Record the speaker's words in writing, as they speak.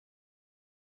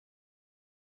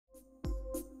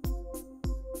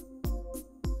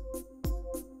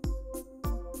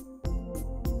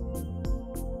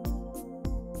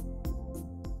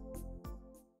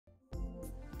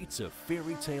a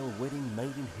fairy tale wedding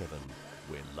made in heaven,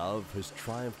 where love has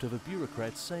triumphed over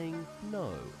bureaucrats saying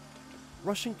no.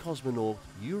 Russian cosmonaut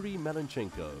Yuri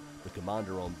Malenchenko, the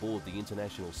commander on board the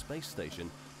International Space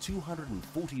Station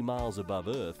 240 miles above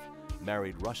Earth,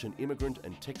 married Russian immigrant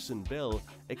and Texan belle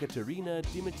Ekaterina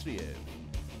Dmitriev.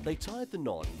 They tied the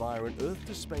knot via an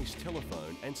Earth-to-space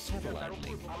telephone and satellite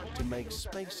link to make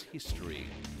space history.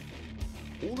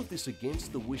 All of this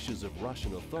against the wishes of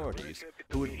Russian authorities,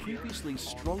 who had previously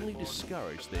strongly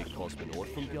discouraged their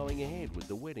cosmonaut from going ahead with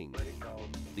the wedding.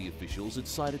 The officials had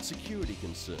cited security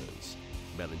concerns.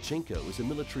 Malenchenko is a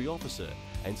military officer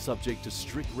and subject to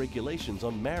strict regulations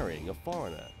on marrying a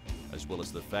foreigner, as well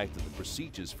as the fact that the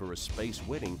procedures for a space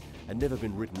wedding had never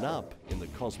been written up in the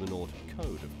cosmonaut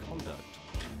Code of Conduct.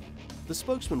 The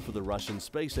spokesman for the Russian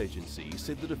Space Agency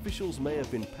said that officials may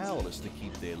have been powerless to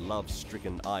keep their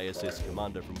love-stricken ISS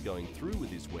commander from going through with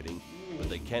his wedding, but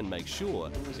they can make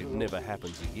sure it never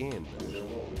happens again.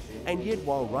 And yet,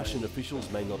 while Russian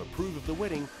officials may not approve of the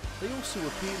wedding, they also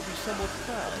appear to be somewhat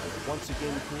proud of once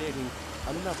again creating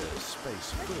another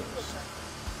space first.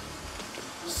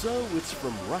 So it's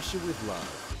from Russia with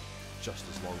love, just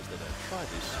as long as they don't try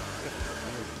this ever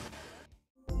again.